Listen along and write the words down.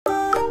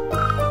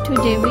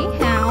Today we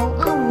have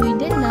a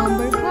wooden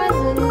number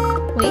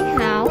puzzle. We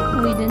have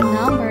wooden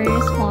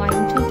numbers 1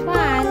 to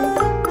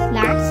 12.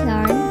 Let's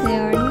learn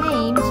their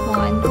names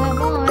one by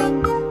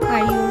one.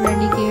 Are you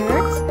ready,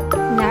 kids?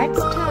 Let's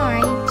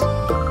start.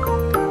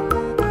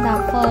 The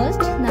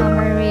first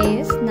number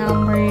is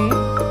number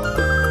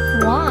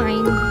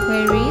 1.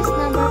 Where is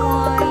number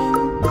 1?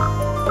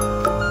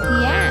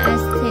 Yes,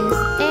 this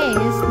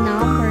is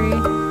number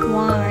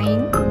 1.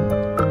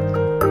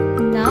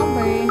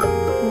 Number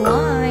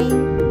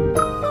 1.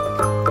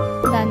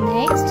 The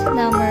next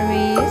number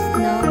is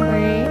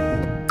number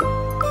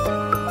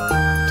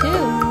 2.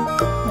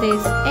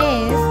 This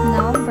is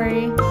number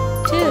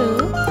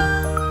 2.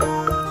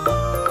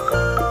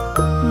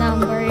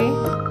 Number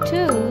 2.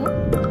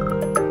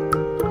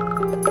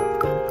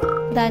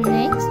 The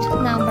next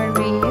number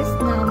is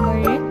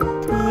number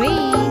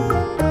 3.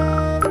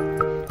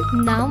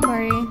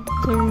 Number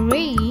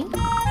 3.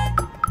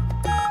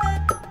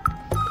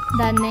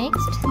 The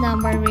next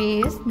number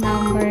is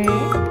number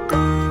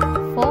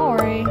 4.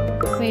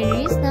 Where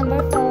is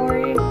number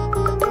 4?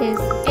 This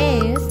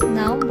is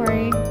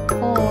number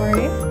 4.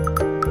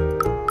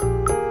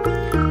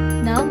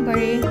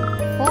 Number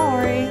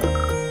 4.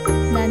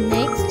 The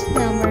next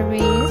number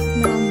is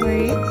number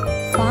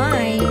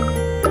 5.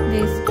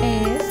 This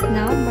is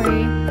number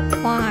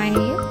 5.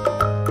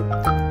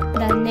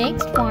 The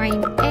next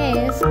one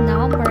is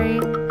number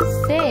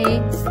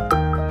 6.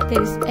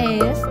 This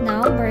is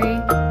number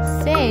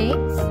 6.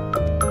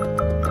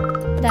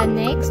 The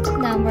next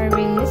number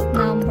is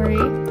number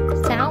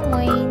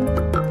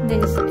 7.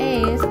 This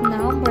is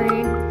number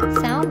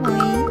 7.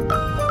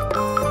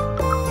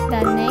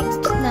 The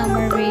next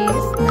number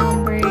is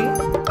number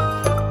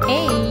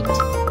 8.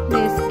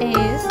 This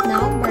is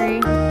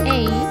number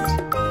 8.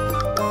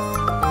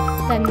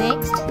 The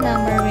next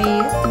number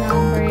is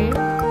number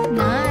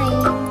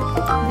 9.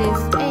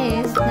 This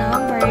is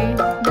number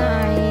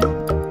 9.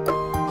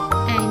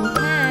 And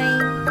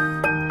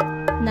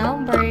 10.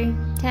 Number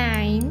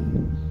 10.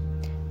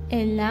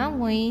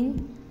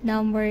 11.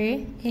 Number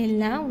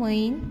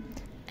 11.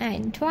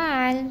 And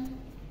 12.